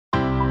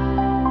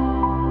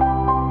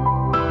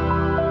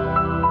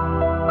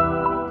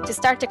to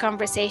start a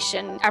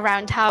conversation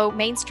around how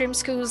mainstream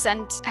schools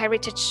and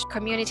heritage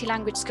community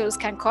language schools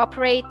can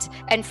cooperate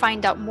and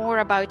find out more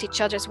about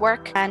each other's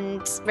work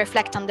and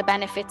reflect on the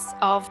benefits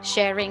of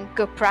sharing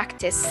good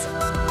practice.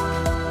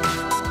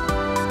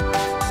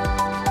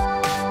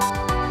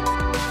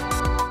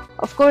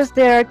 Of course,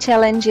 there are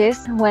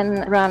challenges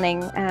when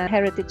running a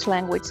heritage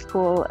language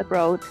school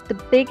abroad. The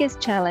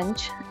biggest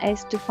challenge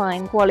is to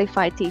find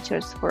qualified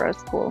teachers for our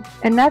school.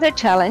 Another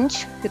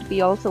challenge could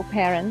be also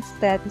parents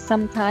that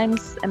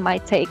sometimes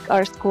might take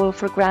our school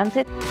for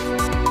granted.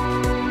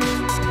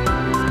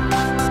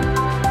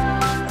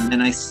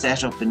 Then I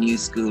set up a new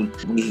school.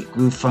 We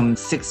grew from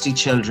 60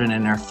 children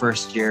in our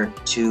first year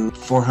to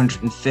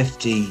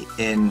 450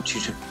 in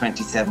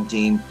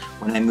 2017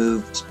 when I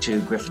moved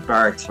to Griffith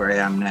Barracks, where I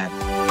am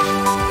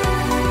now.